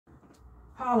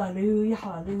Hallelujah,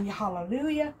 hallelujah,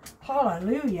 hallelujah,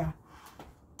 hallelujah.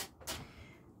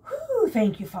 Whew,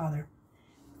 thank you, Father.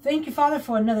 Thank you, Father,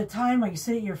 for another time I can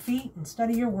sit at your feet and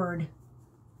study your word.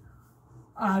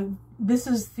 This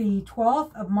is the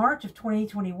 12th of March of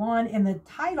 2021, and the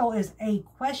title is A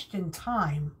Question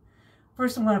Time.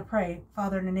 First, I'm going to pray.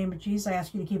 Father, in the name of Jesus, I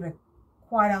ask you to keep it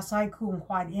quiet outside, cool and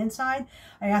quiet inside.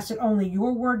 I ask that only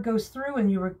your word goes through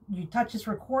and you touch this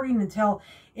recording until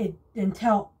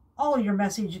all of your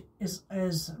message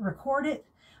is recorded.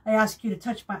 I ask you to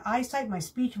touch my eyesight, my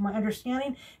speech, and my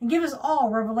understanding, and give us all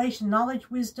revelation,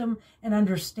 knowledge, wisdom, and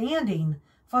understanding.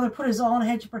 Father, put us all in a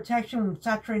hedge of protection and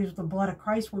saturate us with the blood of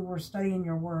Christ when we're studying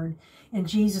your word. In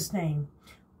Jesus' name.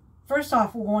 First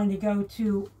off, we're going to go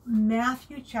to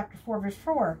Matthew chapter 4, verse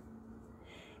 4.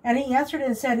 And he answered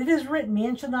and said, "It is written,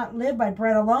 man shall not live by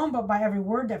bread alone, but by every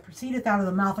word that proceedeth out of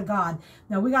the mouth of God."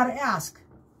 Now, we got to ask,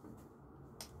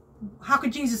 how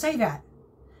could Jesus say that?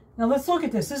 Now, let's look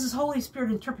at this. This is Holy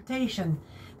Spirit interpretation.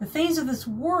 The things of this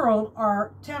world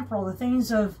are temporal. The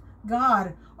things of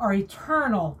God are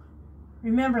eternal.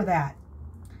 Remember that.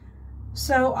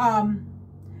 So,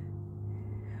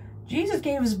 Jesus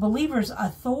gave his believers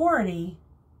authority,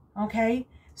 okay?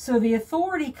 So the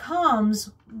authority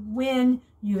comes when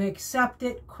you've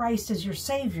accepted Christ as your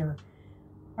Savior.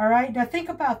 All right? Now think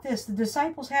about this. The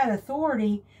disciples had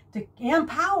authority and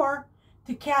power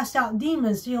to cast out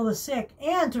demons, to heal the sick,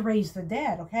 and to raise the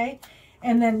dead, okay?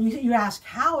 And then you ask,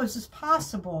 how is this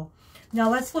possible? Now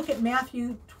let's look at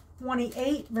Matthew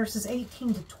 28, verses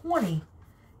 18 to 20.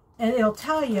 And it'll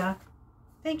tell you,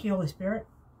 thank you, Holy Spirit.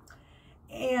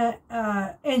 And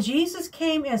Jesus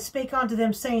came and spake unto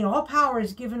them, saying, all power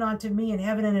is given unto me in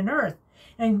heaven and in earth.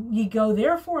 And ye go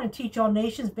therefore and teach all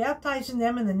nations, baptizing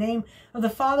them in the name of the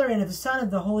Father and of the Son and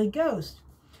of the Holy Ghost.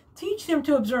 Teach them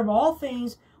to observe all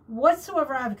things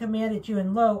whatsoever I have commanded you,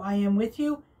 and lo, I am with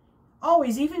you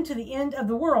always, even to the end of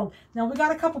the world. Now, we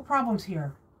got a couple problems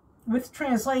here with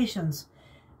translations,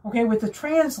 okay, with the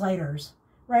translators,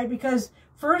 right? Because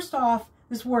first off,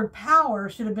 this word power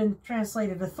should have been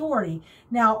translated authority.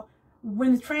 Now,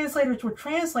 when the translators were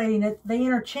translating it, they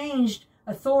interchanged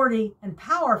authority and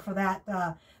power for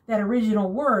that original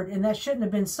word, and that shouldn't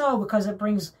have been so because it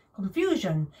brings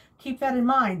confusion. Keep that in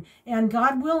mind. And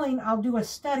God willing, I'll do a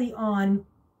study on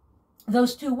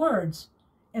those two words,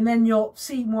 and then you'll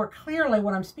see more clearly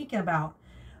what I'm speaking about.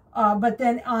 But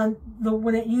then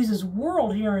when it uses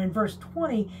world here in verse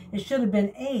 20, it should have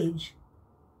been age,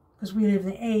 because we live in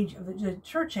the age of the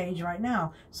church age right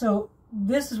now. So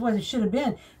this is what it should have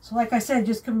been. So like I said,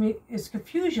 just it's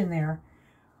confusion there.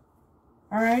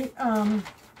 All right. And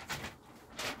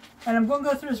I'm going to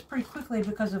go through this pretty quickly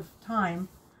because of time.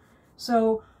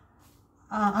 So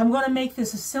I'm going to make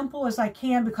this as simple as I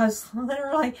can because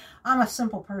literally I'm a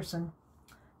simple person.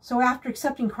 So after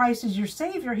accepting Christ as your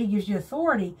Savior, he gives you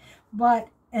authority. But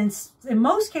in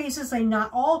most cases, and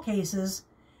not all cases,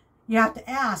 you have to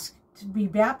ask to be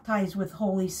baptized with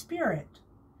Holy Spirit.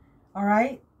 All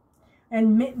right?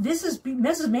 And this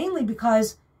is mainly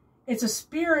because it's a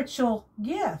spiritual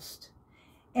gift.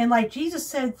 And like Jesus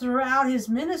said throughout his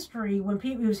ministry, when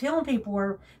he was healing people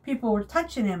or people were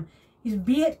touching him, he's,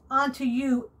 be it unto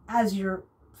you as your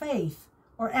faith,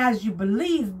 or as you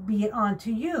believe, be it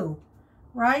unto you.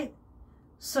 Right?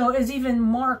 So it's even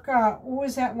Mark, what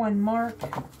was that one? Mark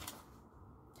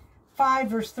 5,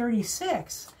 verse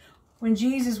 36. When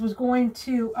Jesus was going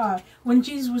to, with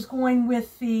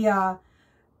the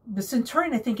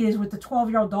centurion, I think it is, with the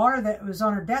 12-year-old daughter that was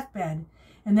on her deathbed.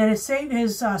 And then his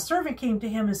servant came to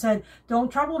him and said,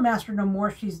 "Don't trouble master no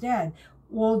more, she's dead."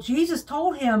 Well, Jesus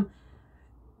told him,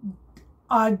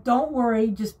 don't worry,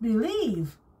 just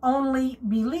believe. Only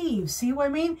believe. See what I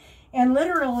mean? And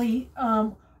literally,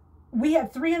 we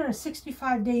have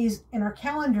 365 days in our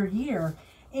calendar year.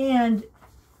 And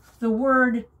the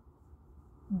word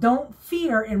don't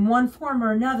fear in one form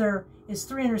or another is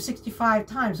 365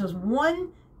 times. So it's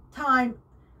one time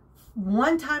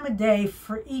a day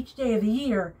for each day of the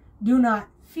year. Do not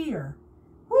fear.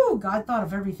 Woo, God thought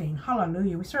of everything.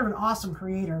 Hallelujah. We serve an awesome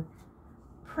creator.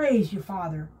 Praise you,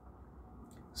 Father.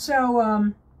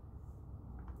 So,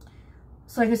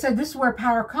 like I said, this is where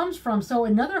power comes from. So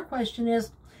another question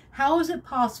is, how is it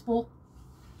possible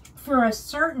for a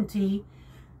certainty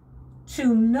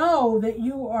to know that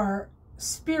you are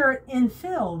Spirit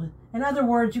infilled? In other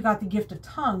words, you got the gift of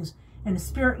tongues and the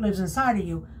Spirit lives inside of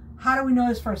you. How do we know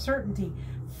this for a certainty?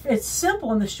 It's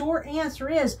simple, and the short answer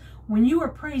is, when you are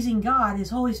praising God,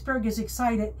 his Holy Spirit gets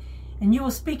excited and you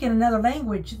will speak in another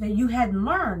language that you hadn't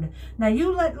learned. Now,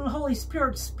 you let the Holy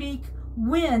Spirit speak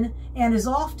when and as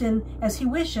often as he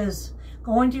wishes.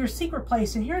 Go into your secret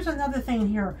place. And here's another thing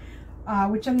here.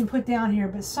 which I didn't put down here,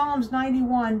 but Psalms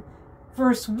 91,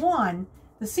 verse 1,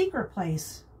 the secret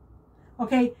place.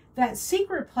 Okay, that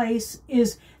secret place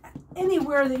is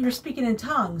anywhere that you're speaking in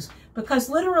tongues, because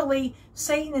literally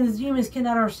Satan and his demons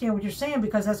cannot understand what you're saying,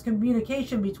 because that's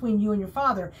communication between you and your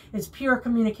Father. It's pure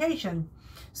communication.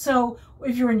 So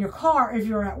if you're in your car, if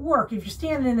you're at work, if you're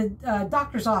standing in a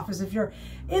doctor's office, if you're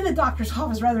in the doctor's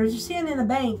office, rather, if you're standing in a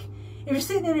bank, if you're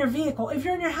sitting in your vehicle, if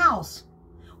you're in your house,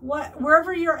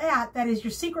 wherever you're at, that is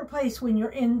your secret place when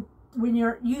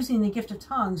you're using the gift of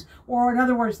tongues, or in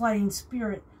other words, letting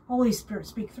Holy Spirit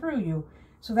speak through you.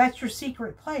 So that's your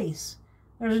secret place.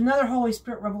 There's another Holy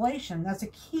Spirit revelation. That's a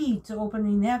key to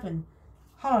opening heaven.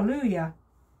 Hallelujah.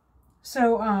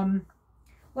 So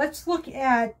let's look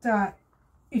at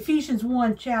Ephesians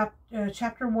 1,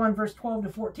 chapter 1, verse 12 to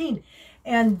 14.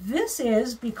 And this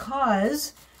is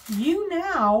because you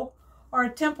now are a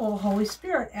temple of the Holy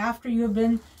Spirit after you have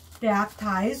been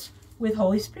baptized with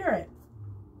Holy Spirit.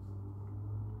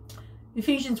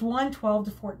 Ephesians 1, 12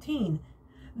 to 14.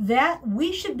 That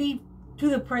we should be to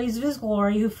the praise of his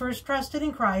glory, who first trusted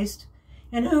in Christ,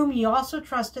 in whom ye also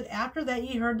trusted after that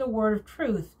ye heard the word of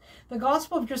truth, the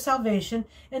gospel of your salvation,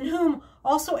 in whom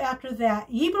also after that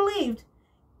ye believed,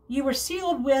 ye were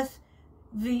sealed with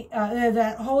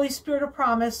that Holy Spirit of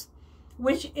promise,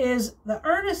 which is the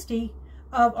earnesty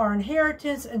of our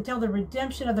inheritance until the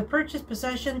redemption of the purchased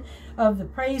possession of the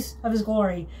praise of his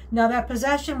glory. Now that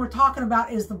possession we're talking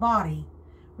about is the body,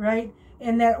 right?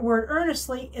 And that word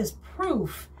earnestly is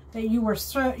proof that you were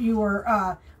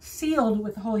sealed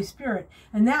with the Holy Spirit.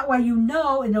 And that way you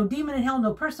know, and no demon in hell,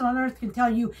 no person on earth can tell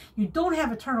you you don't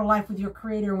have eternal life with your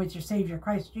Creator and with your Savior,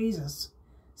 Christ Jesus.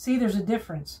 See, there's a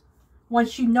difference.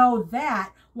 Once you know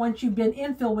that, once you've been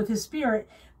infilled with his Spirit,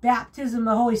 baptism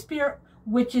of the Holy Spirit,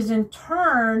 which is in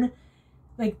turn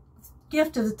the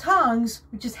gift of the tongues,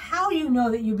 which is how you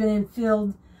know that you've been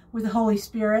infilled with the Holy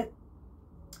Spirit.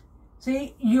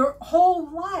 See, your whole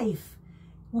life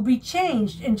will be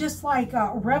changed. And just like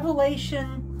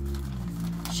Revelation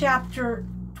chapter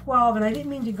 12, and I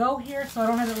didn't mean to go here, so I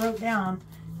don't have it wrote down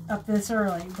up this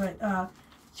early, but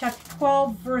chapter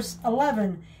 12, verse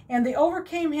 11, and they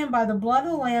overcame him by the blood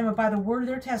of the Lamb and by the word of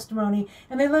their testimony,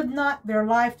 and they lived not their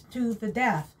life to the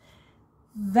death.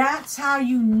 That's how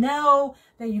you know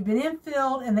that you've been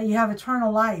infilled and that you have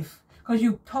eternal life, because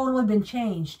you've totally been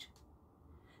changed.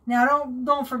 Now,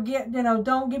 don't forget,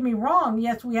 don't get me wrong.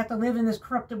 Yes, we have to live in this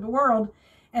corruptible world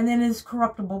and then in this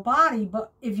corruptible body.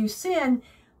 But if you sin,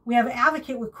 we have an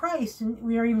advocate with Christ. And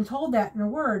we are even told that in the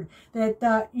word,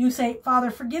 that you say,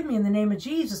 Father, forgive me in the name of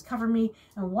Jesus. Cover me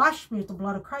and wash me with the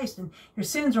blood of Christ. And your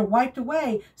sins are wiped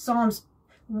away. Psalms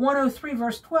 103,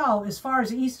 verse 12. As far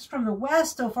as the east is from the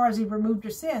west, so far as he removed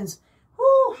your sins.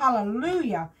 Whoo,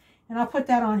 hallelujah. And I'll put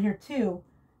that on here too.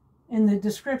 In the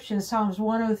description, Psalms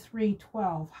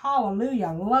 103:12.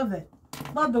 Hallelujah. Love it.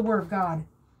 Love the word of God.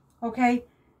 Okay.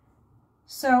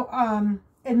 So,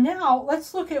 and now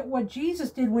let's look at what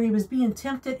Jesus did when he was being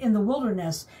tempted in the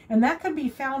wilderness. And that can be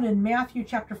found in Matthew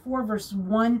chapter 4, verses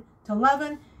 1 to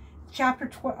 11.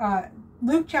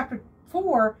 Luke chapter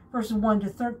 4, verses 1 to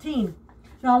 13.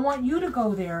 Now, I want you to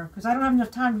go there because I don't have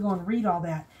enough time to go and read all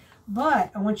that.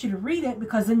 But I want you to read it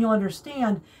because then you'll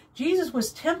understand. Jesus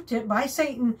was tempted by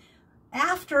Satan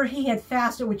after he had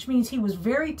fasted, which means he was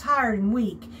very tired and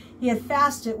weak. He had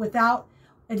fasted without,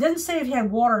 it doesn't say if he had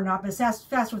water or not, but it's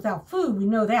fasted without food. We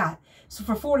know that. So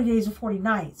for 40 days and 40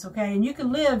 nights, okay? And you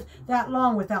can live that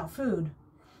long without food.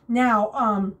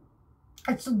 Now,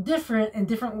 it's different in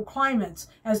different climates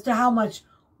as to how much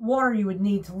water you would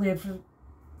need to live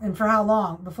and for how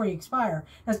long before you expire.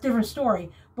 That's a different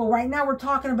story. But right now we're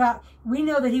talking about, we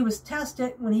know that he was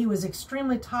tested when he was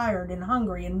extremely tired and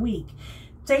hungry and weak.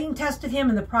 Satan tested him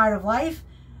in the pride of life,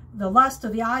 the lust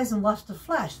of the eyes, and lust of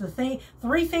flesh.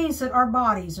 Three things that our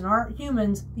bodies and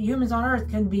the humans on earth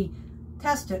can be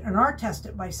tested and are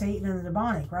tested by Satan and the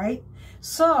demonic, right?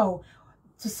 So,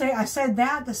 I said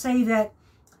that to say that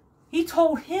he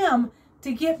told him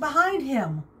to get behind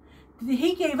him.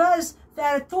 He gave us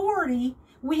that authority.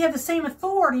 We have the same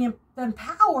authority and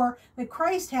power that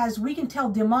Christ has. We can tell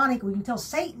demonic, we can tell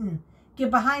Satan, get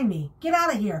behind me, get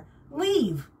out of here,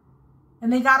 leave.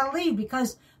 And they got to leave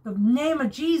because the name of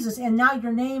Jesus, and now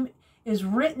your name is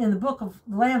written in the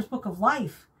Lamb's book of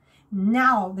life.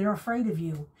 Now they're afraid of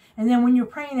you. And then when you're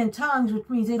praying in tongues, which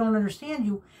means they don't understand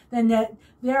you, then that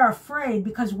they're afraid,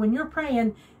 because when you're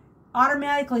praying,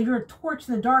 automatically you're a torch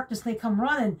in the darkness, they come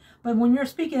running. But when you're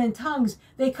speaking in tongues,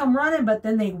 they come running, but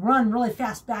then they run really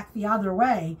fast back the other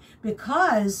way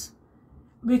because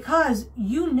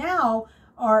you now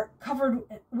are covered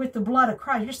with the blood of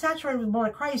Christ. You're saturated with the blood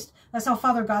of Christ. That's how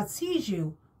Father God sees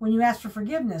you, when you ask for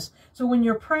forgiveness. So when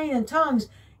you're praying in tongues,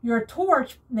 you're a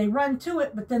torch, they run to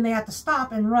it, but then they have to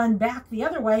stop and run back the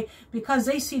other way because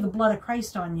they see the blood of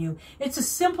Christ on you. It's as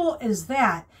simple as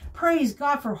that. Praise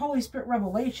God for Holy Spirit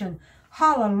revelation.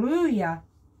 Hallelujah.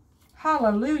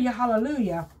 Hallelujah.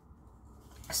 Hallelujah.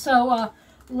 So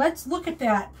let's look at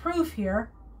that proof here.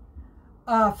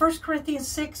 1 Corinthians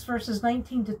 6, verses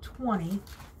 19 to 20.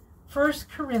 1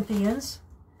 Corinthians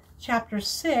chapter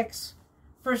 6,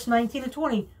 verse 19 to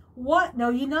 20. What? Know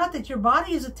ye not that your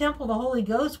body is a temple of the Holy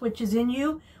Ghost, which is in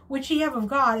you, which ye have of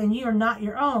God, and ye are not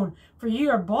your own? For ye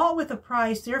are bought with a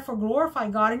price. Therefore glorify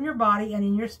God in your body and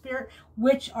in your spirit,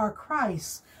 which are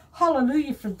Christ's.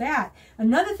 Hallelujah for that.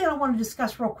 Another thing I want to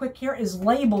discuss real quick here is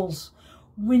labels.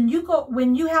 When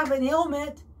you have an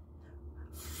ailment,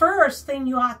 first thing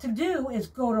you ought to do is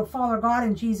go to Father God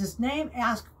in Jesus' name,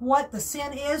 ask what the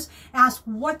sin is, ask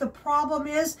what the problem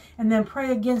is, and then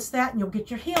pray against that, and you'll get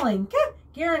your healing.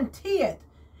 Guarantee it.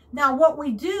 Now, what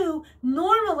we do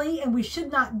normally, and we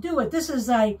should not do it, this is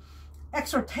a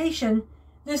exhortation.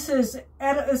 This is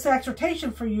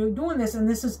exhortation for you doing this, and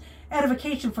this is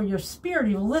edification for your spirit.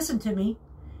 You'll listen to me.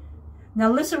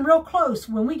 Now, listen real close.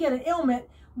 When we get an ailment,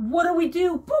 what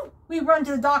do? Boom! We run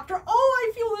to the doctor. Oh,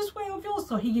 I feel this way. I feel this.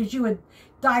 So he gives you a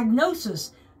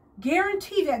diagnosis.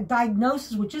 Guarantee that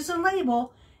diagnosis, which is a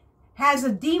label, has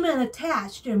a demon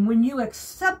attached, and when you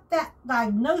accept that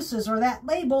diagnosis or that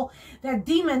label, that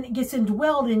demon gets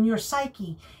indwelled in your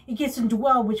psyche. It gets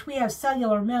indwelled, which we have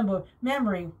cellular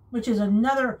memory, which is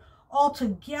another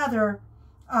altogether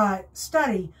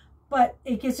study, but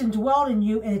it gets indwelled in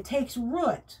you and it takes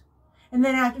root. And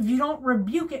then if you don't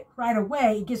rebuke it right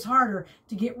away, it gets harder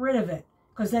to get rid of it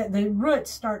because the roots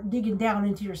start digging down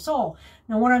into your soul.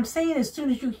 Now, what I'm saying, as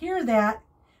soon as you hear that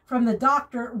from the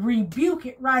doctor, rebuke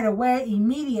it right away,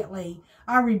 immediately.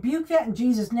 I rebuke that in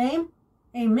Jesus' name.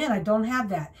 Amen. I don't have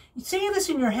that. You say this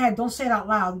in your head. Don't say it out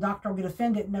loud. The doctor will get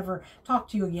offended and never talk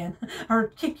to you again or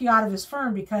kick you out of his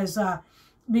firm because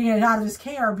being out of his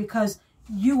care because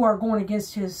you are going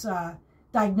against his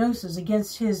diagnosis,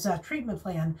 against his treatment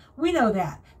plan. We know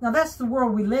that. Now, that's the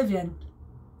world we live in.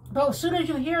 But as soon as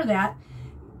you hear that,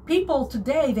 people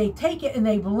today, they take it and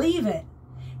they believe it.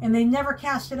 And they never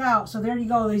cast it out. So there you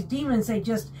go. These demons, they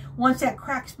just, once that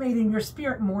crack's made in your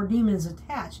spirit, more demons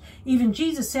attached. Even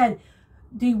Jesus said,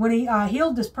 when he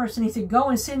healed this person, he said, go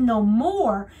and sin no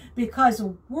more because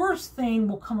the worst thing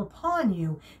will come upon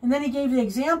you. And then he gave the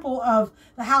example of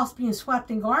the house being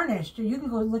swept and garnished. You can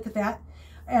go look at that.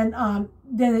 And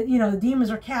then, the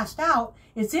demons are cast out.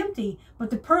 It's empty. But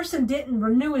the person didn't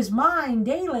renew his mind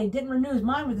daily, didn't renew his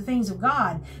mind with the things of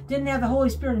God, didn't have the Holy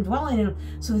Spirit indwelling in him.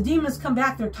 So the demons come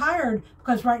back. They're tired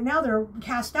because right now they're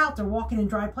cast out. They're walking in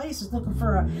dry places looking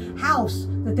for a house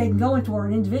that they can go into or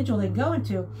an individual they can go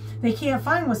into. They can't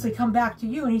find one, so they come back to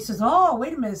you. And he says, oh,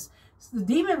 wait a minute. The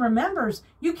demon remembers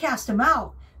you cast him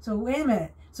out. So wait a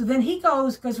minute. So then he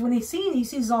goes, because when he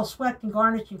sees all swept and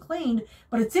garnished and cleaned,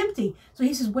 but it's empty. So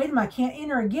he says, wait a minute, I can't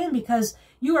enter again because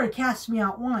you already cast me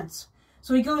out once.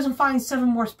 So he goes and finds 7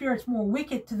 more spirits more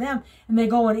wicked to them, and they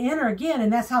go and enter again.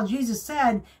 And that's how Jesus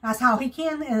said, that's how he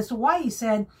can, and that's why he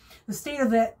said the state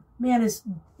of that man is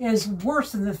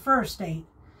worse than the first state.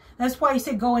 That's why he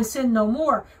said, go and sin no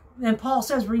more. And Paul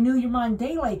says, renew your mind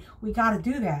daily. We got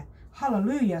to do that.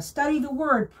 Hallelujah. Study the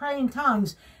word, pray in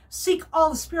tongues. Seek all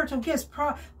the spiritual gifts.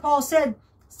 Paul said,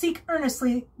 seek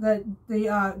earnestly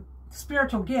the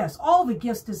spiritual gifts. All the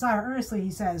gifts desire earnestly,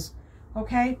 he says.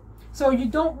 Okay? So you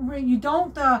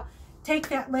don't take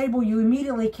that label, you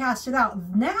immediately cast it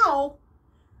out. Now,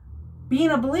 being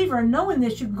a believer and knowing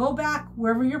this, you can go back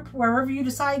wherever you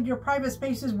decide your private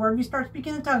space is, wherever you start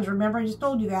speaking in tongues. Remember, I just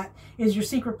told you that is your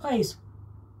secret place.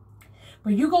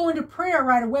 But you go into prayer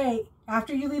right away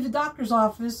after you leave the doctor's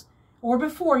office. Or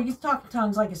before, you can talk in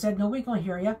tongues, like I said, nobody's going to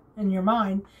hear you in your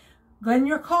mind. Go in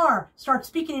your car, start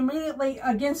speaking immediately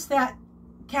against that,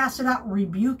 cast it out,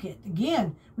 rebuke it.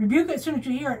 Again, rebuke it as soon as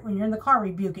you hear it. When you're in the car,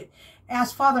 rebuke it.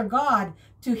 Ask Father God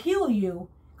to heal you,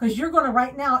 because you're going to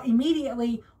right now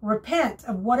immediately repent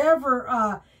of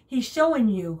whatever he's showing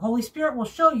you. Holy Spirit will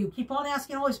show you. Keep on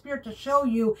asking Holy Spirit to show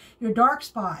you your dark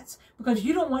spots, because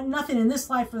you don't want nothing in this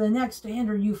life or the next to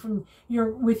hinder you from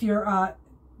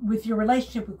with your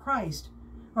relationship with Christ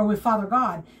or with Father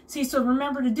God. See, so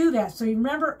remember to do that. So you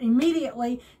remember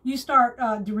immediately you start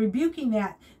rebuking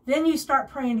that. Then you start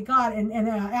praying to God and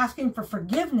asking for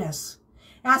forgiveness.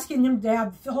 Asking him to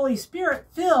have the Holy Spirit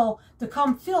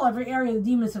come fill every area the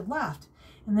demons have left.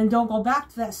 And then don't go back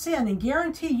to that sin, and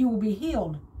guarantee you will be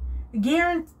healed.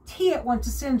 Guarantee it once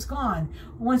the sin's gone.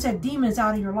 Once that demon's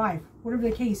out of your life. Whatever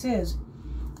the case is.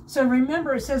 So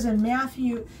remember, it says in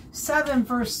Matthew 7,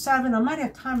 verse 7, I might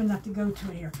have time enough to go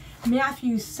to it here.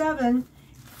 Matthew 7,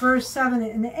 verse 7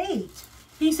 and 8.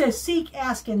 He says, seek,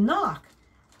 ask, and knock.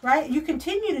 Right? You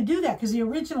continue to do that because the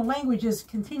original language is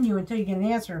continue until you get an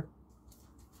answer.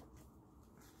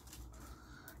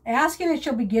 Ask and it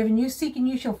shall be given you. Seek and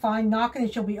you shall find. Knock and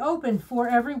it shall be opened. For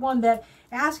everyone that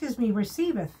asketh me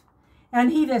receiveth.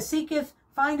 And he that seeketh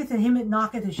findeth, and him that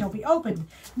knocketh it shall be opened.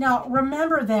 Now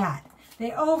remember that.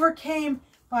 They overcame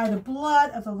by the blood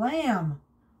of the Lamb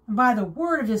and by the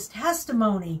word of his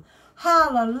testimony.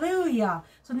 Hallelujah.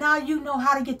 So now you know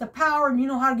how to get the power, and you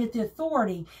know how to get the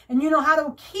authority, and you know how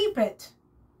to keep it.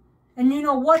 And you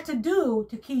know what to do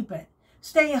to keep it.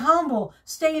 Stay humble.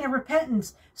 Stay in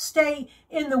repentance. Stay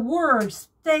in the word.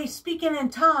 Stay speaking in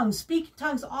tongues. Speak in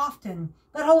tongues often.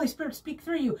 Let Holy Spirit speak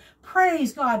through you.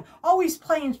 Praise God. Always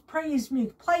play praise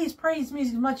music. Play praise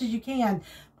music as much as you can.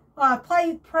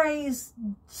 Play praise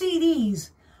CDs.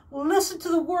 Listen to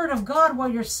the word of God while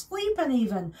you're sleeping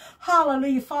even.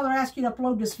 Hallelujah. Father, I ask you to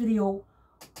upload this video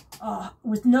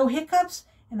with no hiccups.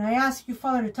 And I ask you,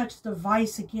 Father, to touch the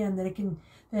device again, that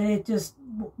it just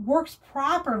works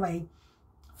properly,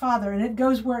 Father, and it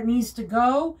goes where it needs to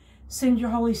go. Send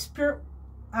your Holy Spirit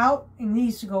out. It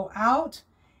needs to go out.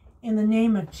 In the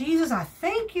name of Jesus, I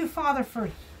thank you, Father,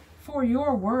 for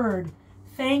your word.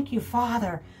 Thank you,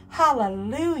 Father.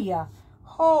 Hallelujah.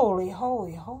 Holy,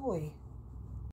 holy, holy.